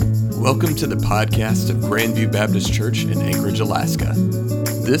Welcome to the podcast of Grandview Baptist Church in Anchorage, Alaska.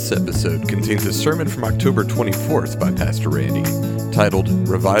 This episode contains a sermon from October 24th by Pastor Randy, titled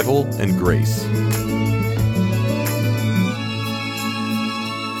Revival and Grace.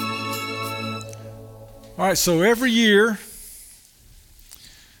 All right, so every year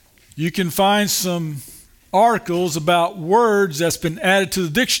you can find some articles about words that's been added to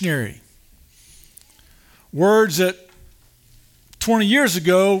the dictionary. Words that 20 years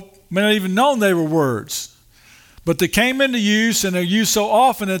ago may not even known they were words, but they came into use and they're used so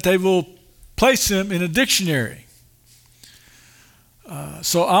often that they will place them in a dictionary.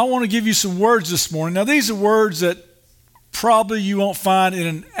 So I want to give you some words this morning. Now these are words that probably you won't find in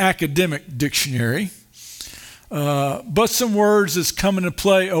an academic dictionary, but some words that's come into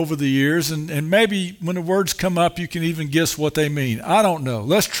play over the years, and maybe when the words come up you can even guess what they mean. I don't know.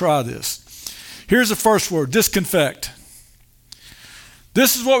 Let's try this. Here's the first word, disconfect.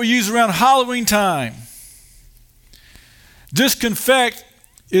 This is what we use around Halloween time. Disconfect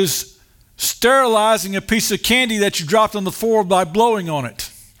is sterilizing a piece of candy that you dropped on the floor by blowing on it.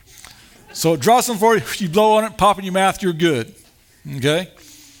 So it drops on the floor, you blow on it, pop in your mouth, you're good. Okay?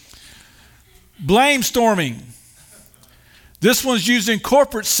 Blame storming. This one's used in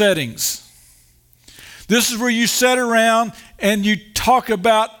corporate settings. This is where you sit around and you talk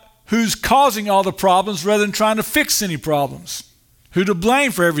about who's causing all the problems rather than trying to fix any problems. Who to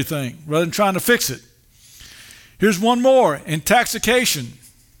blame for everything rather than trying to fix it. Here's one more, intoxication.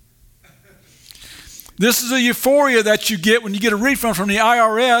 This is a euphoria that you get when you get a refund from the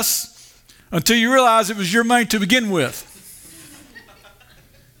IRS until you realize it was your money to begin with.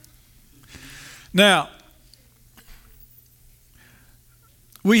 Now,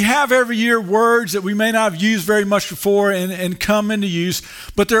 we have every year words that we may not have used very much before and come into use,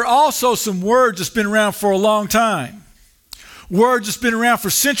 but there are also some words that's been around for a long time. Words that's been around for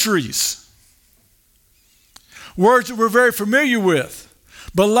centuries. Words that we're very familiar with.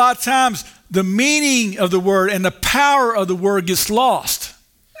 But a lot of times the meaning of the word and the power of the word gets lost.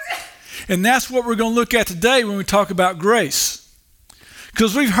 And that's what we're going to look at today when we talk about grace.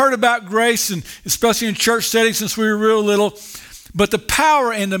 Because we've heard about grace, and especially in church settings since we were real little, but the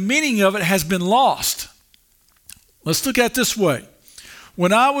power and the meaning of it has been lost. Let's look at it this way.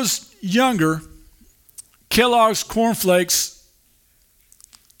 When I was younger, Kellogg's Corn Flakes,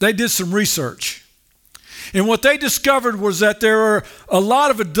 they did some research. And what they discovered was that there are a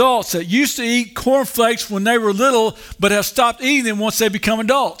lot of adults that used to eat Corn Flakes when they were little, but have stopped eating them once they become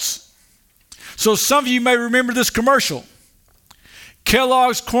adults. So some of you may remember this commercial.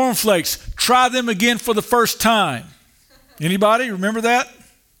 Kellogg's Corn Flakes, try them again for the first time. Anybody remember that?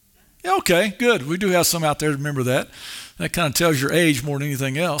 Yeah, okay, good. We do have some out there to remember that. That kind of tells your age more than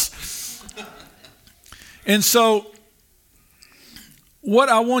anything else. And so what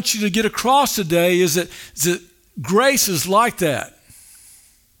I want you to get across today is that grace is like that.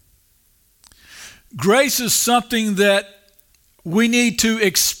 Grace is something that we need to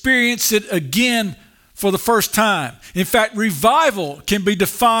experience it again for the first time. In fact, revival can be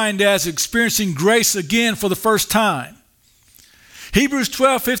defined as experiencing grace again for the first time. Hebrews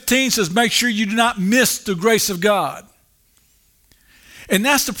 12:15 says, make sure you do not miss the grace of God. And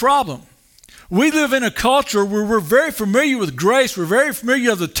that's the problem. We live in a culture where we're very familiar with grace. We're very familiar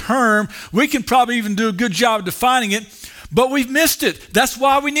with the term. We can probably even do a good job of defining it, but we've missed it. That's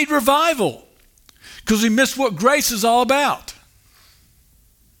why we need revival, because we missed what grace is all about.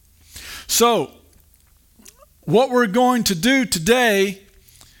 So, what we're going to do today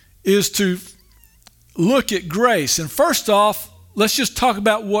is to look at grace. And first off, let's just talk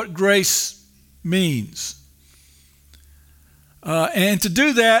about what grace means. And to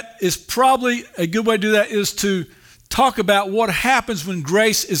do that is probably a good way to do that is to talk about what happens when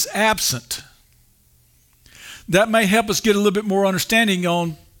grace is absent. That may help us get a little bit more understanding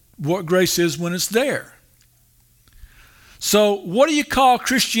on what grace is when it's there. So what do you call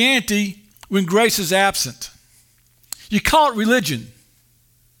Christianity when grace is absent? You call it religion,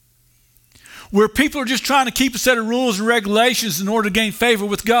 where people are just trying to keep a set of rules and regulations in order to gain favor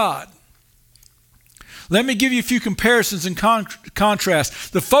with God. Let me give you a few comparisons and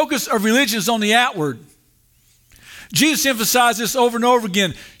contrast. The focus of religion is on the outward. Jesus emphasized this over and over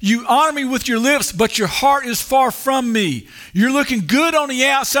again. You honor me with your lips, but your heart is far from me. You're looking good on the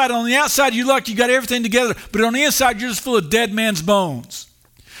outside. On the outside, you look like you got everything together, but on the inside, you're just full of dead man's bones.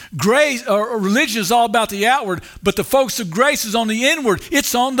 Grace or religion is all about the outward, but the focus of grace is on the inward.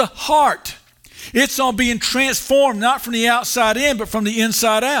 It's on the heart. It's on being transformed, not from the outside in, but from the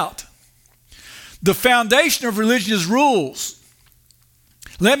inside out. The foundation of religion is rules.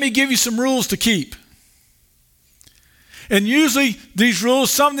 Let me give you some rules to keep. And usually these rules,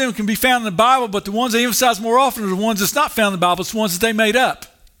 some of them can be found in the Bible, but the ones they emphasize more often are the ones that's not found in the Bible. It's the ones that they made up.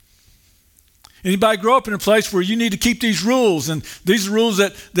 Anybody grow up in a place where you need to keep these rules, and these are rules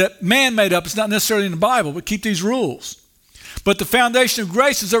that man made up. It's not necessarily in the Bible, but keep these rules. But the foundation of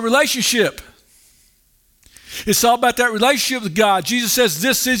grace is a relationship. It's all about that relationship with God. Jesus says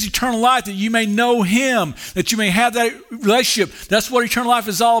this is eternal life, that you may know him, that you may have that relationship. That's what eternal life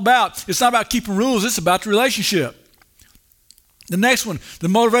is all about. It's not about keeping rules. It's about the relationship. The next one, the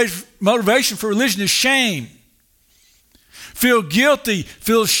motivation for religion is shame. Feel guilty,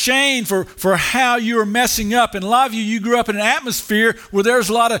 feel shame for how you are messing up. And a lot of you grew up in an atmosphere where there's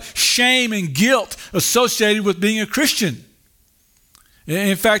a lot of shame and guilt associated with being a Christian.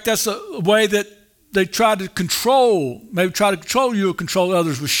 In fact, that's a way that they try to control you or control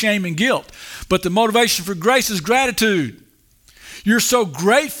others with shame and guilt. But the motivation for grace is gratitude. You're so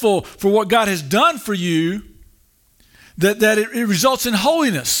grateful for what God has done for you that it results in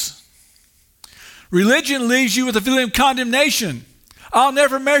holiness. Religion leaves you with a feeling of condemnation. I'll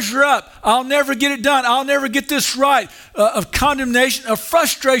never measure up. I'll never get it done. I'll never get this right. Of condemnation, of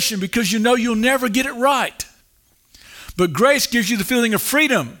frustration, because you know you'll never get it right. But grace gives you the feeling of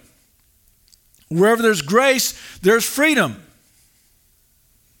freedom. Wherever there's grace, there's freedom.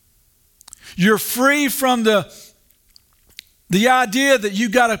 You're free from the idea that you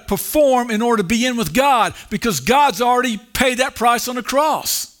got to perform in order to be in with God, because God's already paid that price on the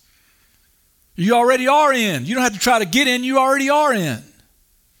cross. You already are in. You don't have to try to get in. You already are in.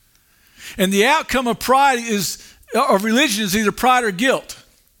 And the outcome of religion is either pride or guilt.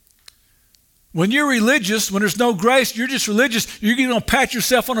 When you're religious, when there's no grace, you're just religious, you're going to pat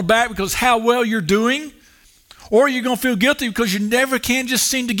yourself on the back because how well you're doing, or you're going to feel guilty because you never can just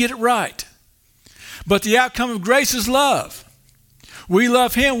seem to get it right. But the outcome of grace is love. We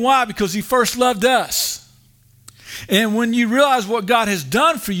love him. Why? Because he first loved us. And when you realize what God has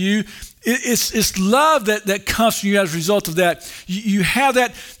done for you, it's love that comes from you as a result of that. You have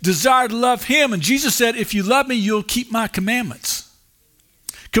that desire to love him. And Jesus said, if you love me, you'll keep my commandments.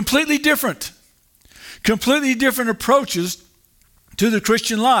 Completely different approaches to the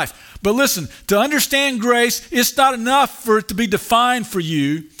Christian life. But listen, to understand grace, it's not enough for it to be defined for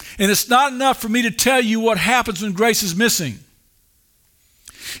you. And it's not enough for me to tell you what happens when grace is missing.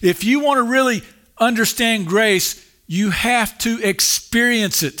 If you want to really understand grace, you have to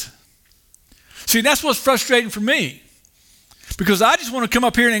experience it. See, that's what's frustrating for me, because I just want to come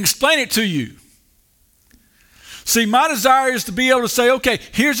up here and explain it to you. See, my desire is to be able to say, okay,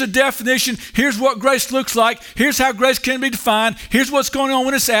 here's a definition, here's what grace looks like, here's how grace can be defined, here's what's going on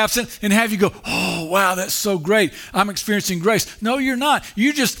when it's absent, and have you go, oh, wow, that's so great, I'm experiencing grace. No, you're not.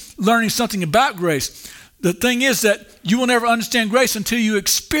 You're just learning something about grace. The thing is that you will never understand grace until you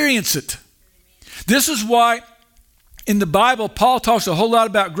experience it. This is why in the Bible, Paul talks a whole lot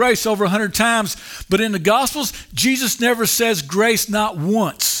about grace over 100 times, but in the Gospels, Jesus never says grace not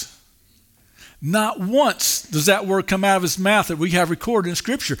once. Not once does that word come out of his mouth that we have recorded in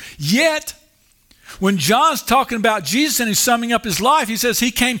Scripture. Yet, when John's talking about Jesus and he's summing up his life, he says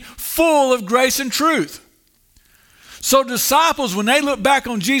he came full of grace and truth. So disciples, when they look back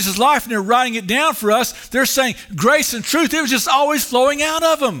on Jesus' life and they're writing it down for us, they're saying grace and truth, it was just always flowing out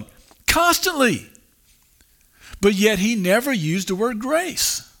of him, constantly. But yet he never used the word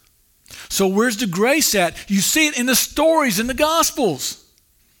grace. So where's the grace at? You see it in the stories in the Gospels.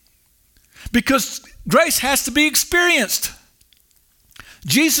 Because grace has to be experienced.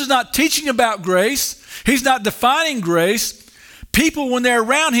 Jesus is not teaching about grace. He's not defining grace. People, when they're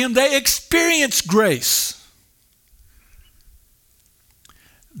around him, they experience grace.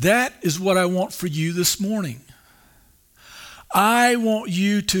 That is what I want for you this morning. I want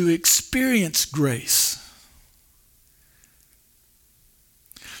you to experience grace.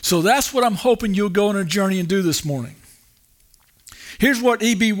 So that's what I'm hoping you'll go on a journey and do this morning. Here's what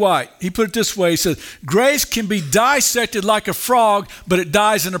E.B. White, he put it this way. He said, grace can be dissected like a frog, but it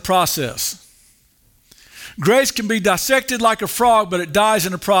dies in the process. Grace can be dissected like a frog, but it dies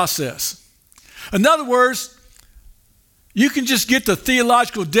in the process. In other words, you can just get the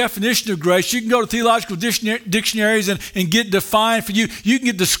theological definition of grace. You can go to theological dictionaries and get defined for you. You can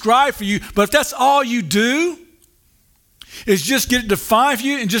get described for you. But if that's all you do, is just get it defined for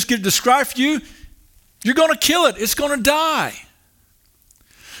you and just get it described for you, you're going to kill it. It's going to die.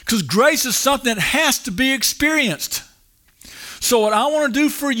 Because grace is something that has to be experienced. So what I want to do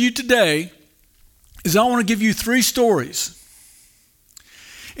for you today is I want to give you 3 stories.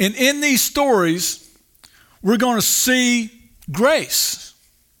 And in these stories, we're going to see grace.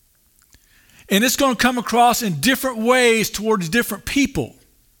 And it's going to come across in different ways towards different people.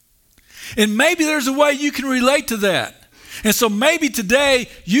 And maybe there's a way you can relate to that. And so maybe today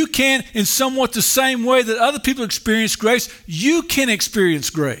you can, in somewhat the same way that other people experience grace, you can experience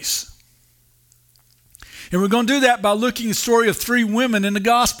grace. And we're going to do that by looking at the story of 3 women in the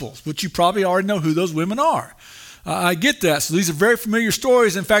Gospels, which you probably already know who those women are. I get that. So these are very familiar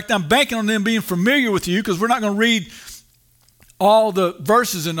stories. In fact, I'm banking on them being familiar with you because we're not going to read all the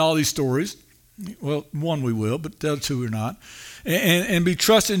verses in all these stories. Well, one we will, but the other 2 we're not. And be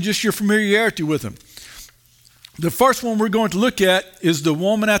trusted in just your familiarity with them. The first one we're going to look at is the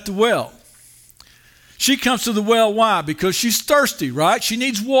woman at the well. She comes to the well, why? Because she's thirsty, right? She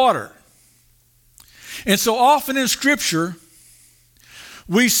needs water. And so often in Scripture,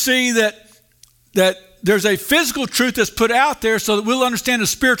 we see that there's a physical truth that's put out there so that we'll understand the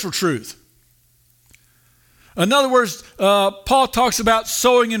spiritual truth. In other words, Paul talks about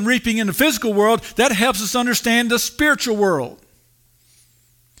sowing and reaping in the physical world. That helps us understand the spiritual world.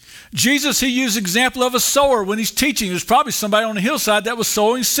 Jesus, he used the example of a sower when he's teaching. There's probably somebody on the hillside that was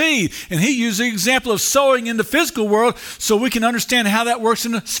sowing seed. And he used the example of sowing in the physical world so we can understand how that works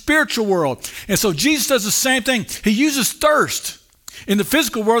in the spiritual world. And so Jesus does the same thing. He uses thirst in the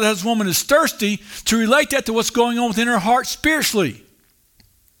physical world as this woman is thirsty to relate that to what's going on within her heart spiritually.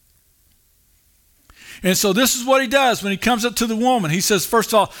 And so this is what he does when he comes up to the woman. He says, first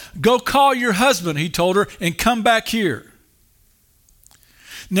of all, go call your husband, he told her, and come back here.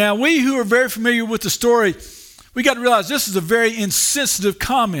 Now, we who are very familiar with the story, we got to realize this is a very insensitive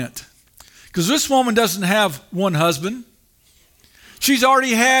comment. Because this woman doesn't have one husband. She's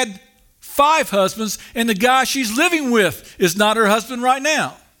already had 5 husbands, and the guy she's living with is not her husband right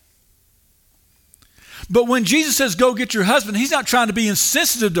now. But when Jesus says, go get your husband, he's not trying to be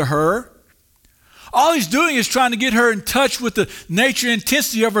insensitive to her. All he's doing is trying to get her in touch with the nature and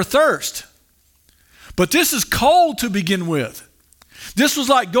intensity of her thirst. But this is cold to begin with. This was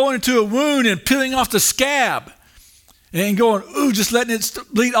like going into a wound and peeling off the scab and going, ooh, just letting it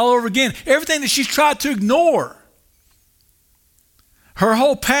bleed all over again. Everything that she's tried to ignore. Her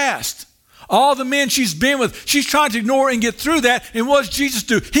whole past. All the men she's been with, she's trying to ignore and get through that. And what does Jesus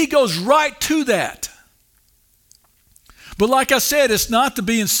do? He goes right to that. But like I said, it's not to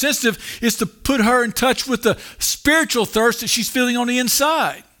be insensitive. It's to put her in touch with the spiritual thirst that she's feeling on the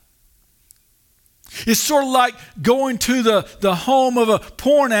inside. It's sort of like going to the home of a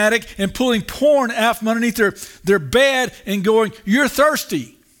porn addict and pulling porn out from underneath their bed and going, you're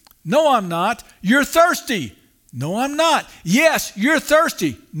thirsty. No, I'm not. You're thirsty. No, I'm not. Yes, you're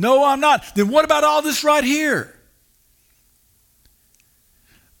thirsty. No, I'm not. Then what about all this right here?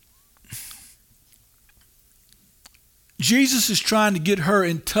 Jesus is trying to get her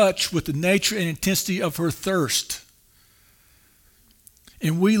in touch with the nature and intensity of her thirst.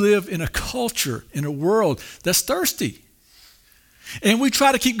 And we live in a culture, in a world that's thirsty. And we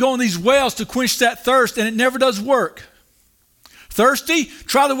try to keep going these wells to quench that thirst, and it never does work. Thirsty?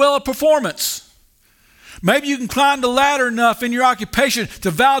 Try the well of performance. Maybe you can climb the ladder enough in your occupation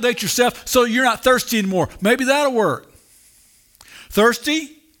to validate yourself so you're not thirsty anymore. Maybe that'll work. Thirsty?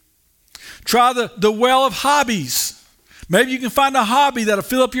 Try the well of hobbies. Maybe you can find a hobby that'll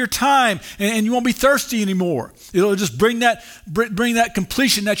fill up your time and you won't be thirsty anymore. It'll just bring that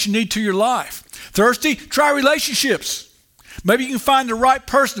completion that you need to your life. Thirsty? Try relationships. Maybe you can find the right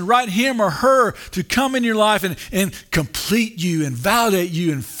person, the right him or her to come in your life and complete you and validate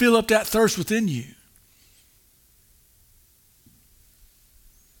you and fill up that thirst within you.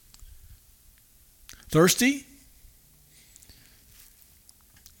 Thirsty?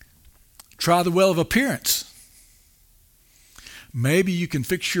 Try the well of appearance. Maybe you can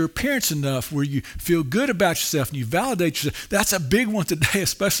fix your appearance enough where you feel good about yourself and you validate yourself. That's a big one today,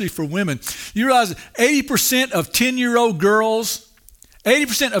 especially for women. You realize that 80% of 10-year-old girls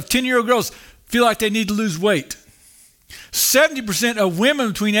feel like they need to lose weight. 70% of women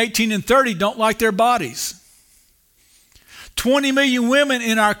between 18 and 30 don't like their bodies. 20 million women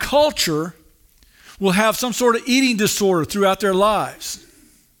in our culture will have some sort of eating disorder throughout their lives.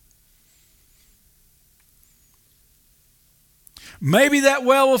 Maybe that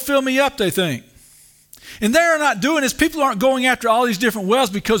well will fill me up, they think. And they're not doing this. People aren't going after all these different wells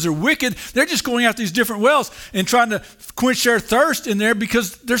because they're wicked. They're just going after these different wells and trying to quench their thirst in there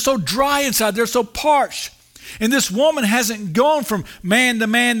because they're so dry inside. They're so parched. And this woman hasn't gone from man to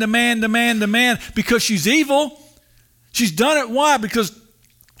man to man to man to man because she's evil. She's done it. Why? Because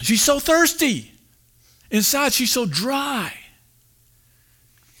she's so thirsty. Inside, she's so dry.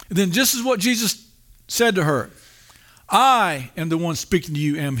 And then this is what Jesus said to her. I am the one speaking to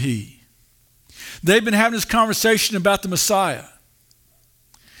you, am he. They've been having this conversation about the Messiah.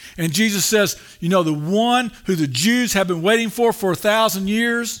 And Jesus says, you know, the one who the Jews have been waiting for 1,000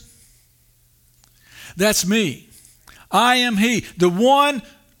 years, that's me. I am he. The one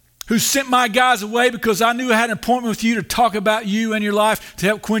who sent my guys away because I knew I had an appointment with you to talk about you and your life to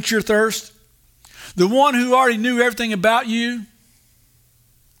help quench your thirst. The one who already knew everything about you.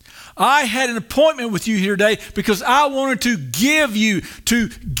 I had an appointment with you here today because I wanted to give you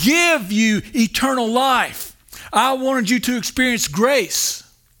eternal life. I wanted you to experience grace.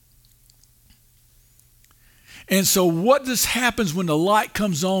 And so what just happens when the light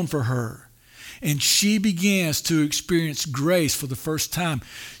comes on for her and she begins to experience grace for the first time?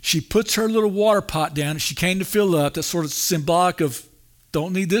 She puts her little water pot down and she came to fill up. That's sort of symbolic of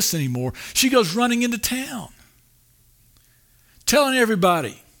don't need this anymore. She goes running into town, telling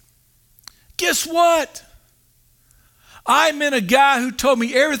everybody, guess what? I met a guy who told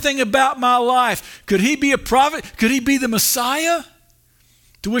me everything about my life. Could he be a prophet? Could he be the Messiah?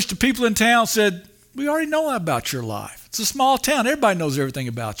 To which the people in town said, we already know about your life. It's a small town. Everybody knows everything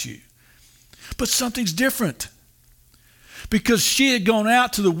about you. But something's different. Because she had gone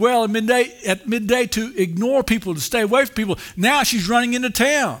out to the well at midday to ignore people, to stay away from people. Now she's running into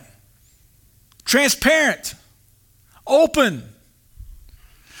town. Transparent. Open.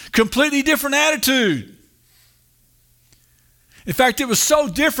 Completely different attitude. In fact, it was so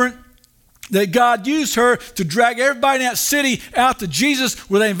different that God used her to drag everybody in that city out to Jesus,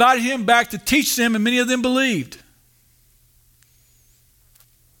 where they invited him back to teach them, and many of them believed.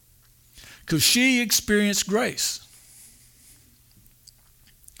 Because she experienced grace.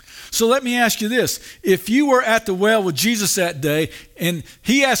 So let me ask you this. If you were at the well with Jesus that day, and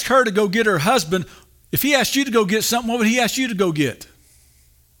he asked her to go get her husband, if he asked you to go get something, what would he ask you to go get?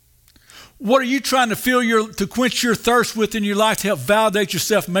 What are you trying to quench your thirst with in your life to help validate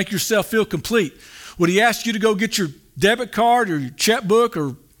yourself and make yourself feel complete? Would he ask you to go get your debit card or your checkbook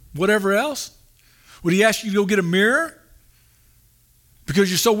or whatever else? Would he ask you to go get a mirror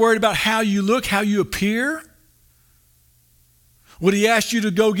because you're so worried about how you look, how you appear? Would he ask you to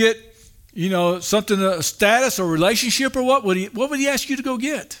go get, something, a status or relationship or what? What would he ask you to go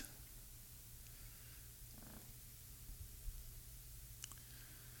get?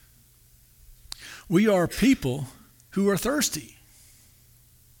 We are people who are thirsty.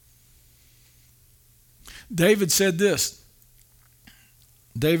 David said this.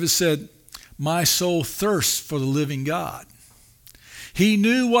 David said, my soul thirsts for the living God. He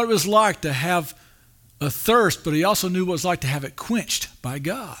knew what it was like to have a thirst, but he also knew what it was like to have it quenched by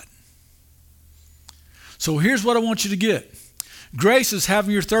God. So here's what I want you to get. Grace is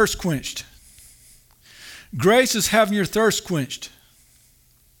having your thirst quenched. Grace is having your thirst quenched.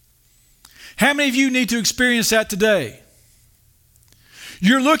 How many of you need to experience that today?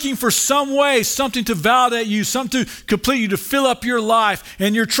 You're looking for some way, something to validate you, something to complete you, to fill up your life,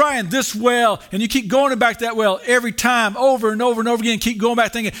 and you're trying this well, and you keep going back to that well every time, over and over and over again, keep going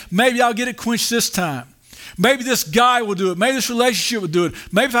back thinking, maybe I'll get it quenched this time. Maybe this guy will do it. Maybe this relationship will do it.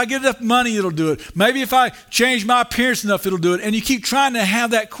 Maybe if I get enough money, it'll do it. Maybe if I change my appearance enough, it'll do it. And you keep trying to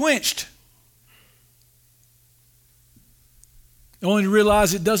have that quenched, only to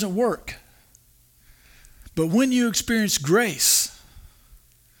realize it doesn't work. But when you experience grace,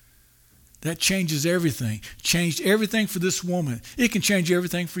 that changes everything. Changed everything for this woman. It can change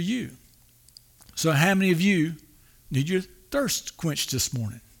everything for you. So how many of you need your thirst quenched this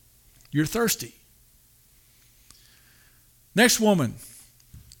morning? You're thirsty. Next woman,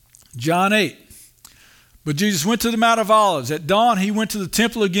 John 8. But Jesus went to the Mount of Olives. At dawn, he went to the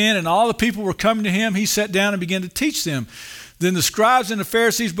temple again, and all the people were coming to him. He sat down and began to teach them. Then the scribes and the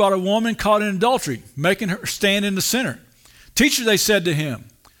Pharisees brought a woman caught in adultery, making her stand in the center. Teacher, they said to him,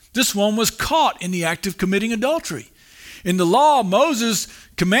 this woman was caught in the act of committing adultery. In the law, Moses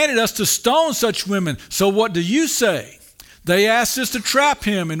commanded us to stone such women. So what do you say? They asked this to trap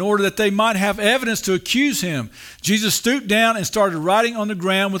him in order that they might have evidence to accuse him. Jesus stooped down and started writing on the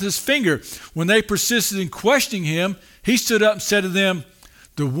ground with his finger. When they persisted in questioning him, he stood up and said to them,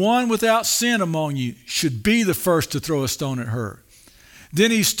 the one without sin among you should be the first to throw a stone at her. Then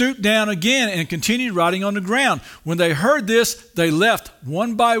he stooped down again and continued writing on the ground. When they heard this, they left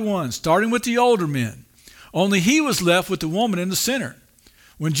one by one, starting with the older men. Only he was left with the woman in the center.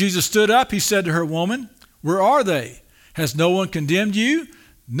 When Jesus stood up, he said to her, woman, where are they? Has no one condemned you?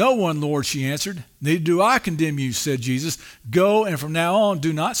 No one, Lord, she answered. Neither do I condemn you, said Jesus. Go, and from now on,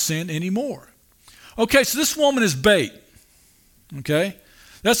 do not sin anymore. Okay, so this woman is bait. Okay?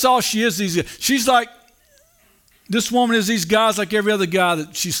 That's all she is. She's like, this woman is these guys like every other guy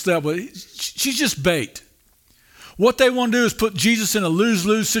that she slept with. She's just bait. What they want to do is put Jesus in a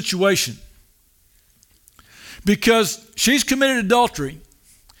lose-lose situation. Because she's committed adultery.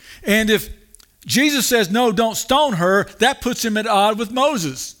 And if Jesus says, no, don't stone her, that puts him at odds with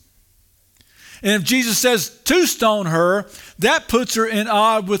Moses. And if Jesus says to stone her, that puts her in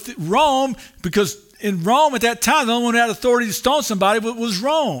odd with Rome, because in Rome at that time, the only one who had authority to stone somebody was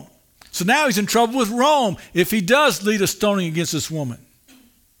Rome. So now he's in trouble with Rome if he does lead a stoning against this woman.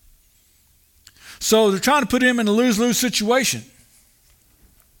 So they're trying to put him in a lose-lose situation.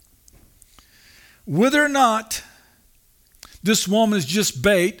 Whether or not this woman is just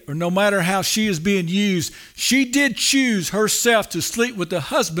bait, or no matter how she is being used, she did choose herself to sleep with the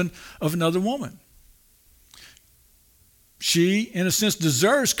husband of another woman. She, in a sense,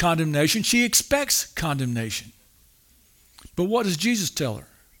 deserves condemnation. She expects condemnation. But what does Jesus tell her?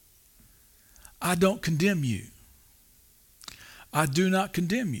 I don't condemn you. I do not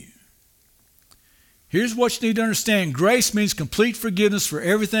condemn you. Here's what you need to understand. Grace means complete forgiveness for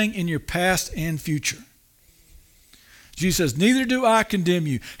everything in your past and future. Jesus says, neither do I condemn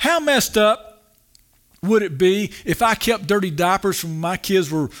you. How messed up would it be if I kept dirty diapers from when my kids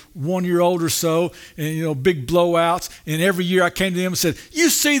were 1 year old or so, and big blowouts, and every year I came to them and said, you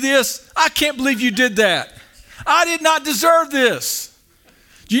see this? I can't believe you did that. I did not deserve this.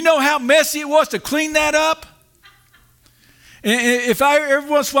 Do you know how messy it was to clean that up? And if every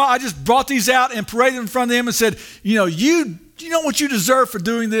once in a while I just brought these out and paraded in front of them and said, you know what you deserve for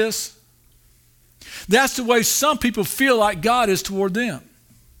doing this? That's the way some people feel like God is toward them.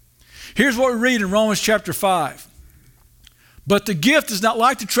 Here's what we read in Romans chapter 5. But the gift is not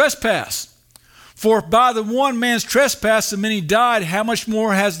like the trespass. For by the one man's trespass the many died, how much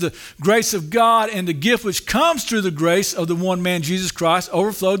more has the grace of God and the gift which comes through the grace of the one man Jesus Christ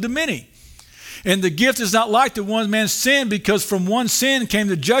overflowed to many? And the gift is not like the one man's sin, because from one sin came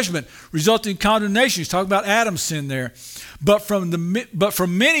the judgment, resulting in condemnation. He's talking about Adam's sin there. But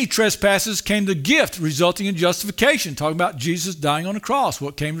from many trespasses came the gift, resulting in justification. Talking about Jesus dying on the cross.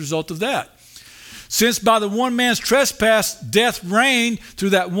 What came as a result of that? Since by the one man's trespass death reigned through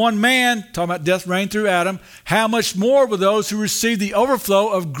that one man, talking about death reigned through Adam, how much more will those who receive the overflow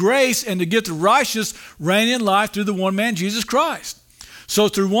of grace and the gift of righteousness reign in life through the one man, Jesus Christ? So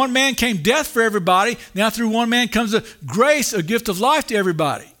through one man came death for everybody. Now through one man comes a grace, a gift of life to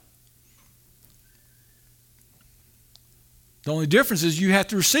everybody. The only difference is you have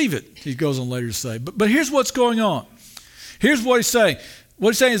to receive it, he goes on later to say. But here's what's going on. Here's what he's saying. What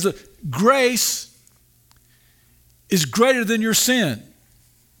he's saying is that grace is greater than your sin.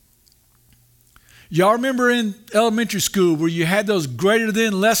 Y'all remember in elementary school where you had those greater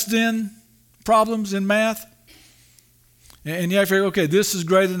than, less than problems in math? And you have to figure, okay, this is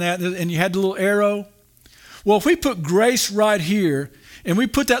greater than that, and you had the little arrow. Well, if we put grace right here, and we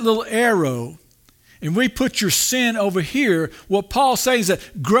put that little arrow, and we put your sin over here, what Paul's saying is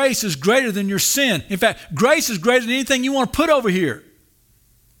that grace is greater than your sin. In fact, grace is greater than anything you want to put over here.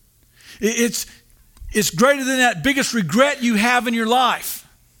 It's greater than that biggest regret you have in your life.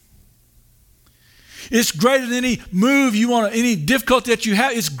 It's greater than any move you want, any difficulty that you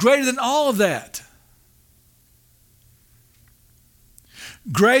have. It's greater than all of that.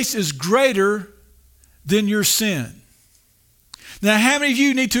 Grace is greater than your sin. Now, how many of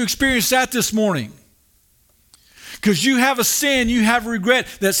you need to experience that this morning? Because you have a sin, you have a regret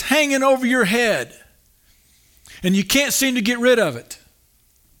that's hanging over your head, and you can't seem to get rid of it.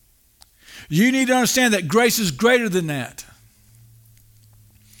 You need to understand that grace is greater than that.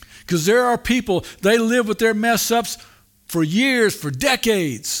 Because there are people, they live with their mess-ups for years, for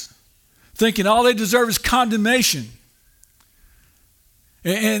decades, thinking all they deserve is condemnation.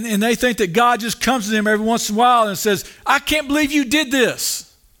 And they think that God just comes to them every once in a while and says, I can't believe you did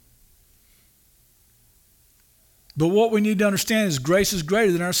this. But what we need to understand is grace is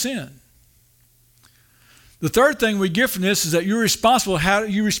greater than our sin. The third thing we get from this is that you're responsible how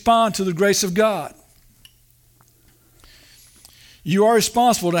you respond to the grace of God. You are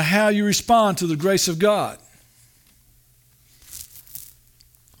responsible to how you respond to the grace of God.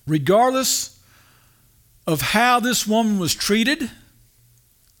 Regardless of how this woman was treated,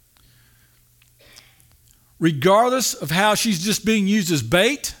 regardless of how she's just being used as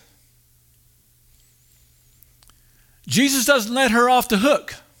bait, Jesus doesn't let her off the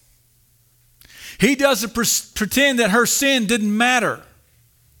hook. He doesn't pretend that her sin didn't matter.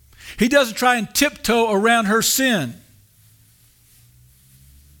 He doesn't try and tiptoe around her sin.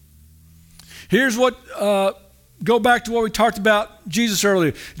 Here's what, go back to what we talked about Jesus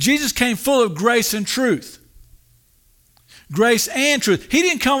earlier. Jesus came full of grace and truth. Grace and truth. He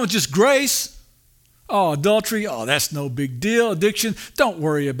didn't come with just grace. Oh, adultery, oh, that's no big deal. Addiction, don't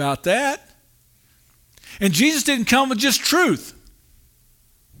worry about that. And Jesus didn't come with just truth.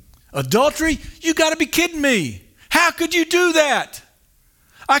 Adultery, you got to be kidding me. How could you do that?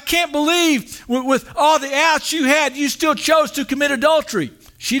 I can't believe with all the outs you had, you still chose to commit adultery.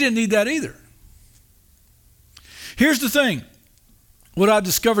 She didn't need that either. Here's the thing. What I've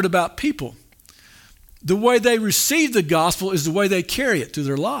discovered about people, the way they receive the gospel is the way they carry it through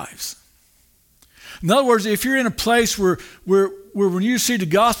their lives. In other words, if you're in a place where when you receive the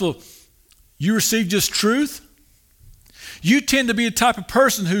gospel, you receive just truth, you tend to be a type of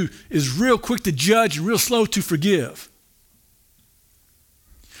person who is real quick to judge and real slow to forgive.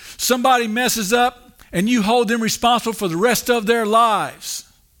 Somebody messes up and you hold them responsible for the rest of their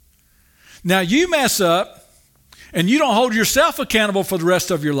lives. Now you mess up and you don't hold yourself accountable for the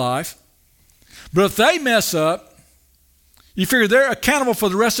rest of your life. But if they mess up, you figure they're accountable for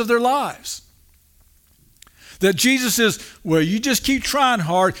the rest of their lives. That Jesus is, well, you just keep trying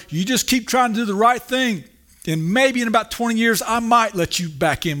hard. You just keep trying to do the right thing. And maybe in about 20 years, I might let you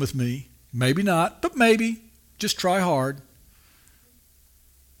back in with me. Maybe not, but maybe. Just try hard.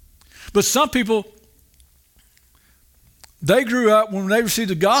 But some people, they grew up, when they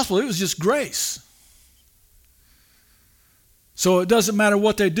received the gospel, it was just grace. So it doesn't matter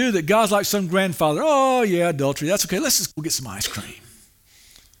what they do, that God's like some grandfather. Oh, yeah, adultery, that's okay. Let's just go get some ice cream.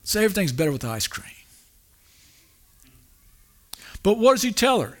 So everything's better with the ice cream. But what does he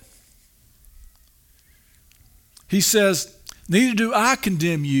tell her? He says, neither do I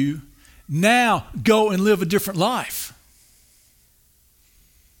condemn you. Now go and live a different life.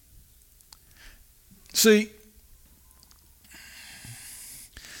 See,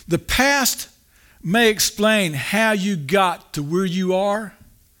 the past may explain how you got to where you are,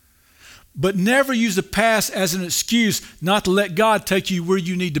 but never use the past as an excuse not to let God take you where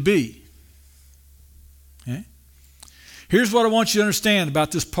you need to be. Okay? Here's what I want you to understand about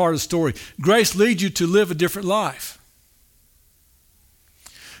this part of the story. Grace leads you to live a different life.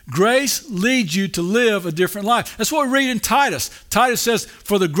 Grace leads you to live a different life. That's what we read in Titus. Titus says,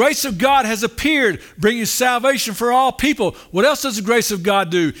 for the grace of God has appeared, bringing salvation for all people. What else does the grace of God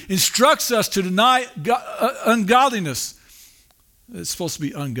do? Instructs us to deny ungodliness. It's supposed to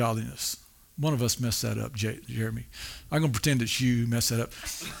be ungodliness. One of us messed that up, Jeremy. I'm going to pretend it's you who messed that up.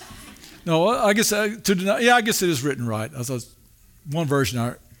 No, I guess to deny. Yeah, I guess it is written right. I thought one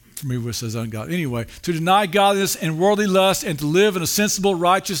version for me where it says ungodly. Anyway, to deny godliness and worldly lust, and to live in a sensible,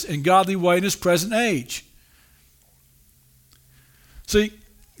 righteous, and godly way in this present age. See,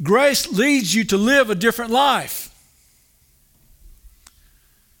 grace leads you to live a different life.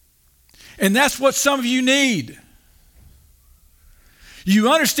 And that's what some of you need.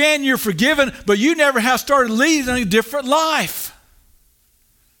 You understand you're forgiven, but you never have started leading a different life.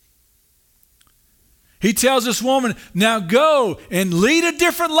 He tells this woman, now go and lead a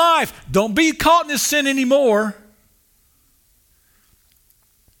different life. Don't be caught in this sin anymore.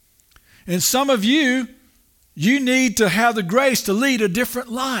 And some of you, you need to have the grace to lead a different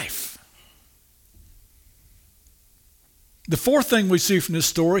life. The fourth thing we see from this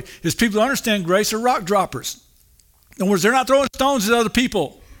story is people who understand grace are rock droppers. In other words, they're not throwing stones at other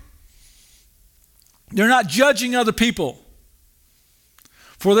people. They're not judging other people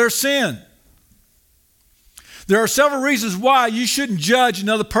for their sin. There are several reasons why you shouldn't judge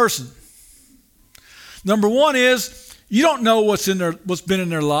another person. Number one is you don't know what's been in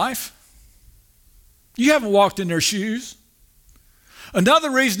their life. You haven't walked in their shoes. Another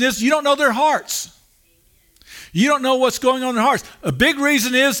reason is you don't know their hearts. You don't know what's going on in their hearts. A big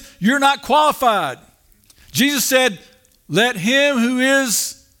reason is you're not qualified. Jesus said, let him who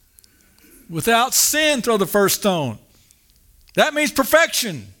is without sin throw the first stone. That means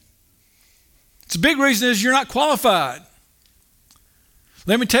perfection. It's a big reason is you're not qualified.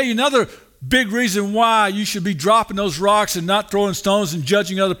 Let me tell you another big reason why you should be dropping those rocks and not throwing stones and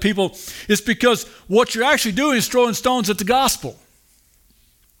judging other people. Is because what you're actually doing is throwing stones at the gospel.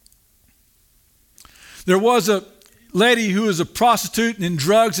 There was a lady who was a prostitute and in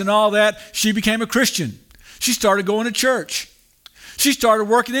drugs and all that. She became a Christian. She started going to church. She started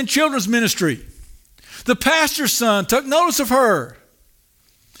working in children's ministry. The pastor's son took notice of her,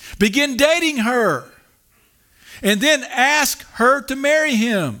 began dating her, and then asked her to marry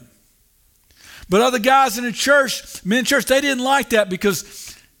him. But other guys in the church, men in church, they didn't like that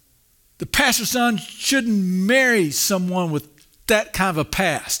because the pastor's son shouldn't marry someone with that kind of a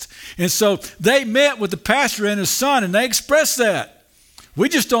past. And so they met with the pastor and his son, and they expressed that. We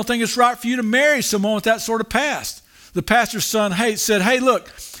just don't think it's right for you to marry someone with that sort of past. The pastor's son said, hey,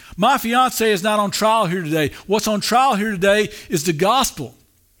 look, my fiance is not on trial here today. What's on trial here today is the gospel.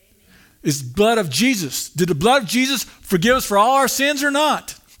 It's the blood of Jesus. Did the blood of Jesus forgive us for all our sins or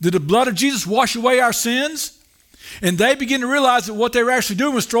not? Did the blood of Jesus wash away our sins? And they began to realize that what they were actually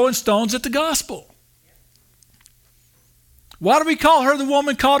doing was throwing stones at the gospel. Why do we call her the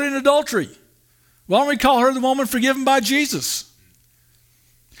woman caught in adultery? Why don't we call her the woman forgiven by Jesus?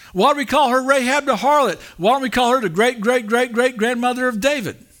 Why do we call her Rahab the harlot? Why don't we call her the great-great-great-great-grandmother of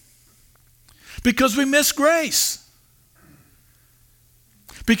David? Because we miss grace.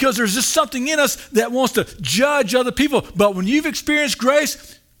 Because there's just something in us that wants to judge other people. But when you've experienced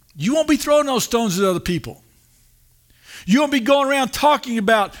grace, you won't be throwing those stones at other people. You won't be going around talking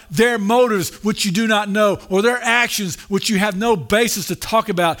about their motives, which you do not know, or their actions, which you have no basis to talk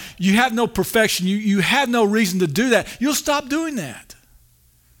about. You have no perfection. You have no reason to do that. You'll stop doing that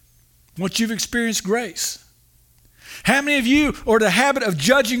once you've experienced grace. How many of you are in the habit of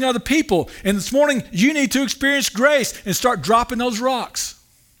judging other people? And this morning, you need to experience grace and start dropping those rocks.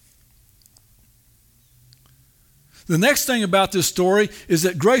 The next thing about this story is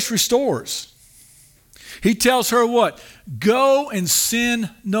that grace restores. He tells her what? Go and sin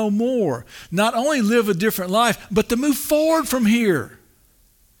no more. Not only live a different life, but to move forward from here.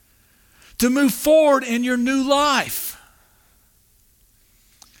 To move forward in your new life.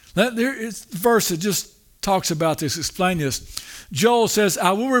 There is a verse that just talks about this, explain this. Joel says,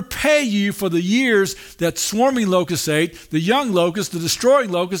 I will repay you for the years that swarming locusts ate, the young locust, the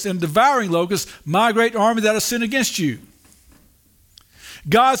destroying locust, and devouring locust, my great army that has sinned against you.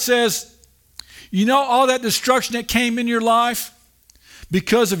 God says, you know all that destruction that came in your life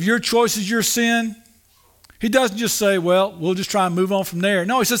because of your choices, your sin? He doesn't just say, well, we'll just try and move on from there.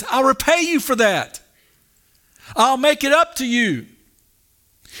 No, he says, I'll repay you for that. I'll make it up to you.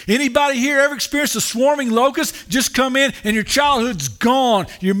 Anybody here ever experienced a swarming locust? Just come in and your childhood's gone.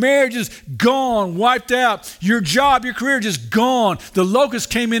 Your marriage is gone, wiped out. Your job, your career just gone. The locust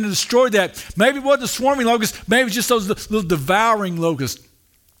came in and destroyed that. Maybe it wasn't a swarming locust. Maybe it's just those little devouring locusts,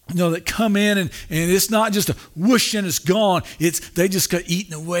 that come in and it's not just a whoosh and it's gone. They just got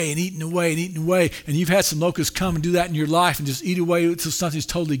eaten away and eaten away and eaten away. And you've had some locusts come and do that in your life and just eat away until something's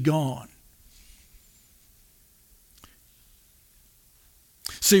totally gone.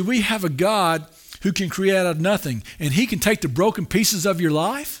 See, we have a God who can create out of nothing, and he can take the broken pieces of your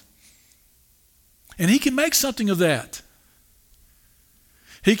life and he can make something of that.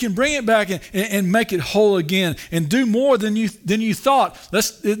 He can bring it back and make it whole again and do more than you thought.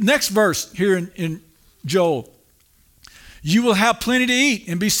 Next verse here in Joel. You will have plenty to eat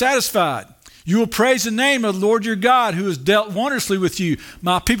and be satisfied. You will praise the name of the Lord your God who has dealt wondrously with you.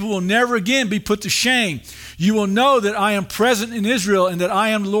 My people will never again be put to shame. You will know that I am present in Israel and that I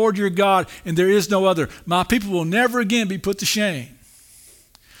am the Lord your God and there is no other. My people will never again be put to shame.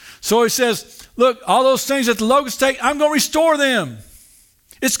 So he says, look, all those things that the locusts take, I'm going to restore them.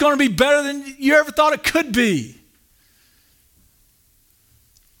 It's going to be better than you ever thought it could be.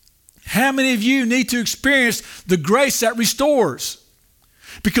 How many of you need to experience the grace that restores?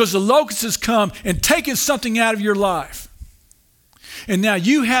 Because the locust has come and taken something out of your life. And now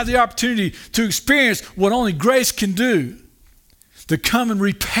you have the opportunity to experience what only grace can do. To come and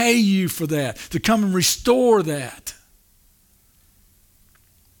repay you for that. To come and restore that.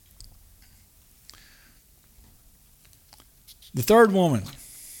 The third woman.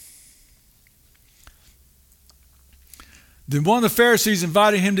 Then one of the Pharisees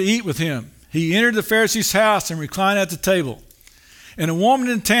invited him to eat with him. He entered the Pharisee's house and reclined at the table. And a woman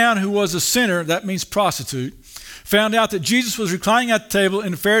in town who was a sinner, that means prostitute, found out that Jesus was reclining at the table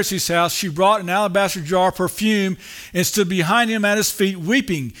in the Pharisee's house. She brought an alabaster jar of perfume and stood behind him at his feet,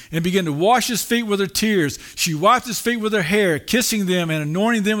 weeping, and began to wash his feet with her tears. She wiped his feet with her hair, kissing them and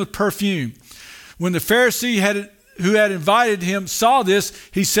anointing them with perfume. When the Pharisee who had invited him saw this,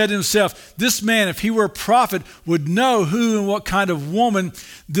 he said to himself, this man, if he were a prophet, would know who and what kind of woman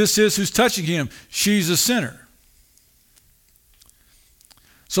this is who's touching him. She's a sinner.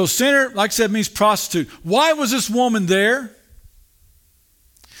 So sinner, like I said, means prostitute. Why was this woman there?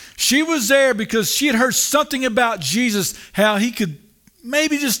 She was there because she had heard something about Jesus, how he could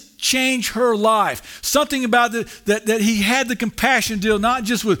maybe just change her life. Something about that he had the compassion to deal not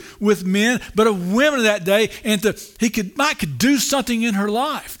just with men, but of women of that day, and he could do something in her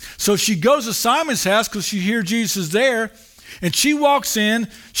life. So she goes to Simon's house because she hears Jesus is there. And she walks in,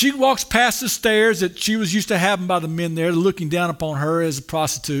 she walks past the stairs that she was used to having by the men there, looking down upon her as a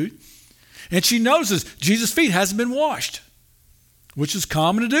prostitute. And she notices Jesus' feet hasn't been washed, which is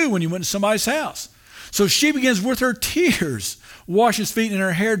common to do when you went to somebody's house. So she begins with her tears, wash his feet and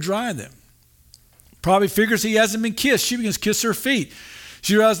her hair dry them. Probably figures he hasn't been kissed. She begins to kiss her feet.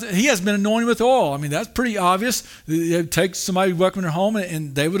 She realized that he has been anointed with oil. I mean, that's pretty obvious. They'd take somebody welcoming her home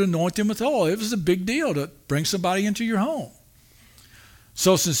and they would anoint them with oil. It was a big deal to bring somebody into your home.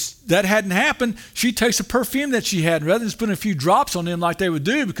 So since that hadn't happened, she takes a perfume that she had, and rather than just putting a few drops on them like they would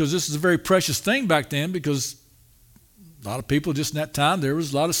do, because this is a very precious thing back then, because a lot of people just in that time, there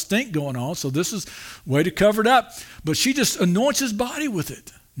was a lot of stink going on, so this is a way to cover it up. But she just anoints his body with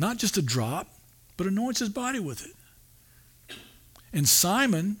it. not just a drop, but anoints his body with it. And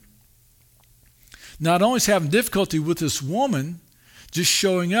Simon not only is having difficulty with this woman just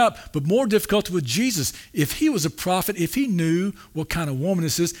showing up, but more difficulty with Jesus. If he was a prophet, if he knew what kind of woman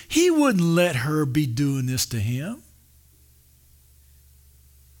this is, he wouldn't let her be doing this to him.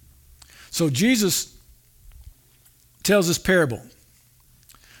 So Jesus tells this parable.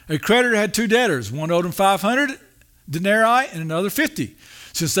 A creditor had 2 debtors. One owed him 500 denarii and another 50.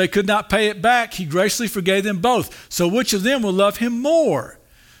 Since they could not pay it back, he graciously forgave them both. So which of them will love him more?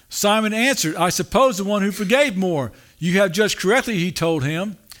 Simon answered, I suppose the one who forgave more. You have judged correctly, he told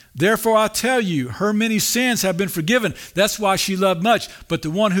him. Therefore I tell you, her many sins have been forgiven. That's why she loved much. But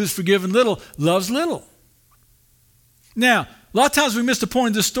the one who's forgiven little loves little. Now, a lot of times we miss the point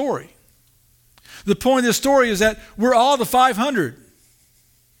of this story. The point of this story is that we're all the 500.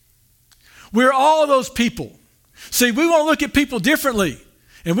 We're all those people. See, we want to look at people differently.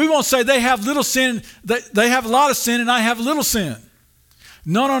 And we won't say they have little sin, they have a lot of sin, and I have little sin.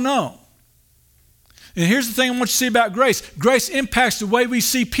 No. And here's the thing I want you to see about grace. Grace impacts the way we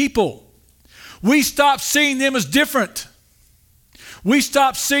see people. We stop seeing them as different. We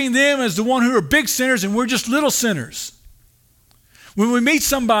stop seeing them as the one who are big sinners and we're just little sinners. When we meet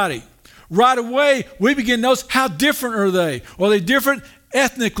somebody, right away we begin to notice how different are they? Are they different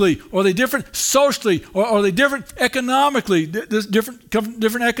ethnically? Are they different socially? Or are they different economically? Different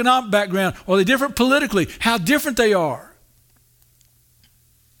economic background? Are they different politically? How different they are.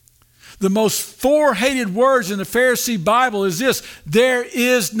 The most 4 hated words in the Pharisee Bible is this: there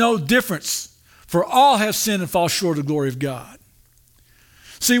is no difference, for all have sinned and fall short of the glory of God.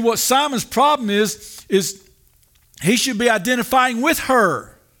 See, what Simon's problem is he should be identifying with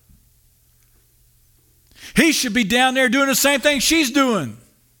her. He should be down there doing the same thing she's doing.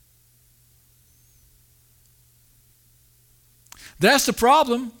 That's the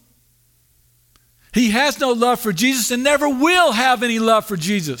problem. He has no love for Jesus and never will have any love for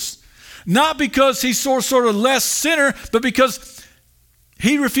Jesus. Not because he's sort of less sinner, but because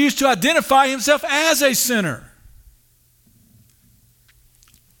he refused to identify himself as a sinner.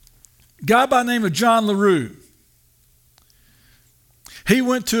 A guy by the name of John LaRue. He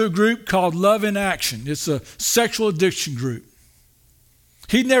went to a group called Love in Action. It's a sexual addiction group.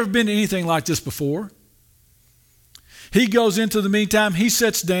 He'd never been to anything like this before. He goes into the meantime, he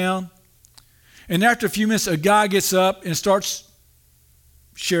sits down, and after a few minutes, a guy gets up and starts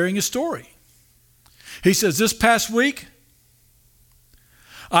sharing his story. He says, this past week,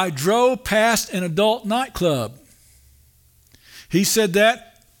 I drove past an adult nightclub. He said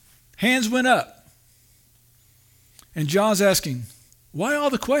that, hands went up. And John's asking, why all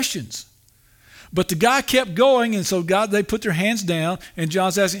the questions? But the guy kept going, and so they put their hands down, and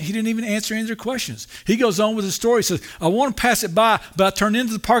John's asking, he didn't even answer any of their questions. He goes on with his story. He says, I want to pass it by, but I turned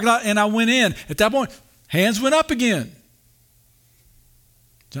into the parking lot and I went in. At that point, hands went up again.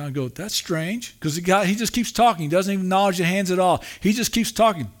 John goes, that's strange, because he just keeps talking. He doesn't even acknowledge the hands at all. He just keeps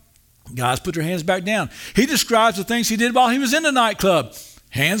talking. Guys put their hands back down. He describes the things he did while he was in the nightclub.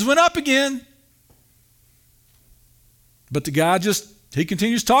 Hands went up again. But the guy he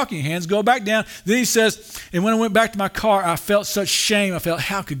continues talking. Hands go back down. Then he says, and when I went back to my car, I felt such shame. I felt,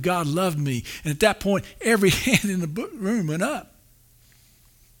 how could God love me? And at that point, every hand in the room went up.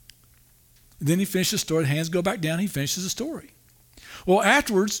 And then he finished the story. The hands go back down. He finishes the story. Well,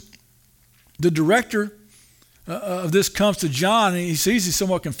 afterwards, the director of this comes to John, and he sees he's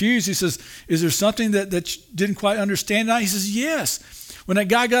somewhat confused. He says, is there something that you didn't quite understand? He says, yes. When that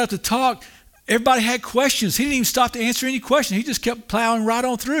guy got up to talk, everybody had questions. He didn't even stop to answer any question. He just kept plowing right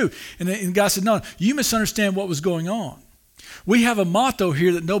on through. And the guy said, no, you misunderstand what was going on. We have a motto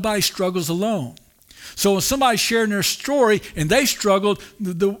here that nobody struggles alone. So when somebody's sharing their story and they struggled,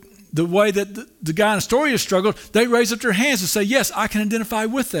 the way that the guy in the story has struggled, they raise up their hands and say, yes, I can identify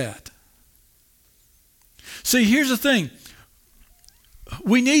with that. See, here's the thing.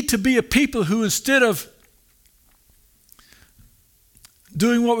 We need to be a people who, instead of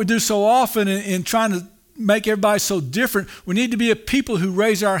doing what we do so often and trying to make everybody so different, we need to be a people who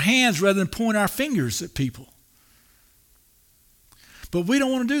raise our hands rather than point our fingers at people. But we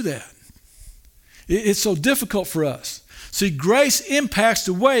don't want to do that. It's so difficult for us. See, grace impacts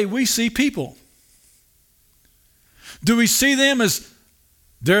the way we see people. Do we see them as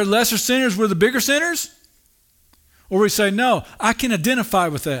they're lesser sinners, we're the bigger sinners? Or we say, no, I can identify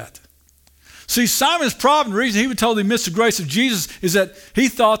with that. See, Simon's problem, the reason he would totally miss the grace of Jesus, is that he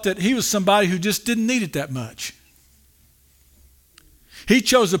thought that he was somebody who just didn't need it that much. He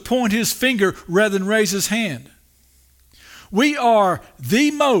chose to point his finger rather than raise his hand. We are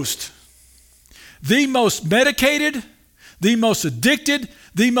the most medicated, the most addicted,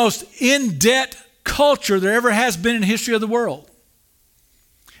 the most in-debt culture there ever has been in the history of the world.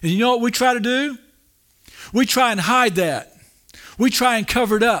 And you know what we try to do? We try and hide that. We try and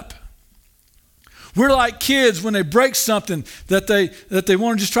cover it up. We're like kids when they break something that they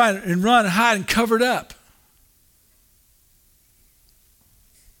want to just try and run and hide and cover it up.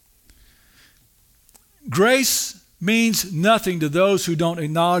 Grace means nothing to those who don't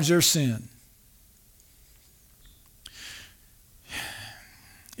acknowledge their sin.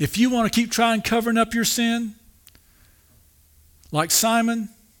 If you want to keep trying covering up your sin, like Simon,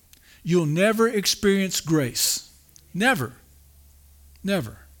 you'll never experience grace. Never.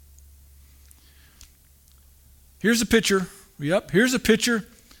 Never. Here's a picture. Yep, here's a picture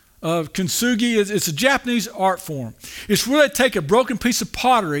of kintsugi. It's a Japanese art form. It's where they take a broken piece of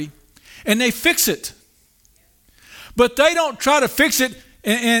pottery and they fix it. But they don't try to fix it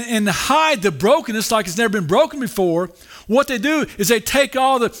and hide the brokenness like it's never been broken before. What they do is they take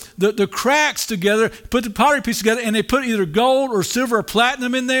all the cracks together, put the pottery piece together, and they put either gold or silver or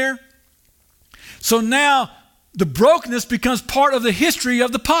platinum in there. So now the brokenness becomes part of the history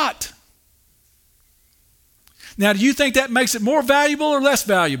of the pot. Now, do you think that makes it more valuable or less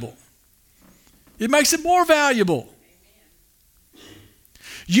valuable? It makes it more valuable.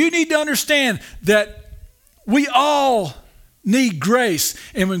 You need to understand that we all need grace.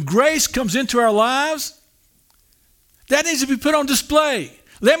 And when grace comes into our lives, that needs to be put on display.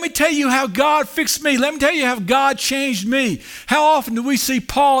 Let me tell you how God fixed me. Let me tell you how God changed me. How often do we see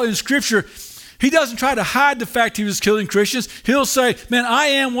Paul in Scripture? He doesn't try to hide the fact he was killing Christians. He'll say, man, I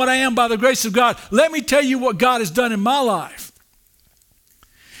am what I am by the grace of God. Let me tell you what God has done in my life.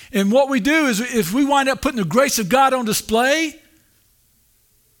 And what we do is if we wind up putting the grace of God on display,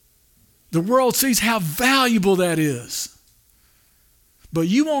 the world sees how valuable that is. But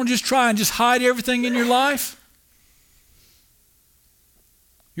you won't just try and just hide everything in your life.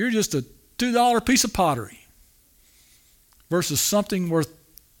 You're just a $2 piece of pottery versus something worth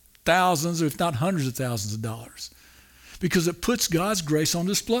thousands, if not hundreds of thousands of dollars, because it puts God's grace on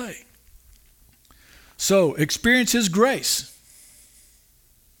display. So, experience His grace.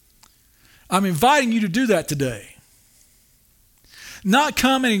 I'm inviting you to do that today. Not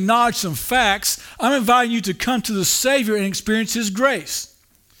come and acknowledge some facts. I'm inviting you to come to the Savior and experience His grace.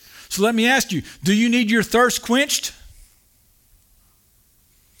 So let me ask you, do you need your thirst quenched?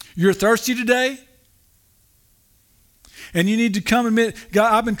 You're thirsty today? And you need to come and admit,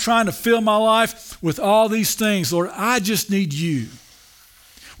 God, I've been trying to fill my life with all these things. Lord, I just need you.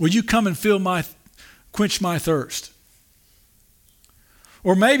 Will you come and quench my thirst?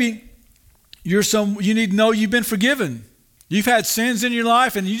 Or maybe you need to know you've been forgiven. You've had sins in your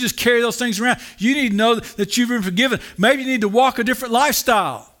life and you just carry those things around. You need to know that you've been forgiven. Maybe you need to walk a different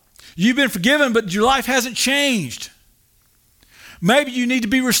lifestyle. You've been forgiven, but your life hasn't changed. Maybe you need to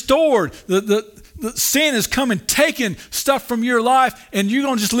be restored. The sin has come and taken stuff from your life and you're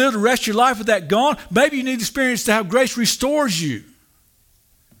going to just live the rest of your life with that gone. Maybe you need to experience how grace restores you.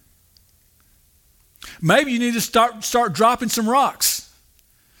 Maybe you need to start dropping some rocks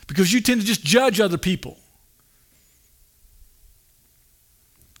because you tend to just judge other people.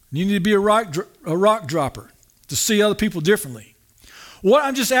 You need to be a rock dropper to see other people differently. What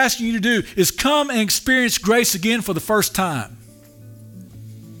I'm just asking you to do is come and experience grace again for the first time.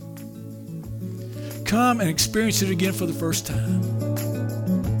 Come and experience it again for the first time.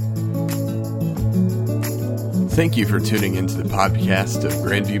 Thank you for tuning into the podcast of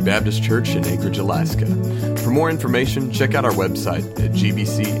Grandview Baptist Church in Anchorage, Alaska. For more information, check out our website at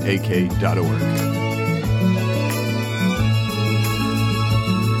gbcak.org.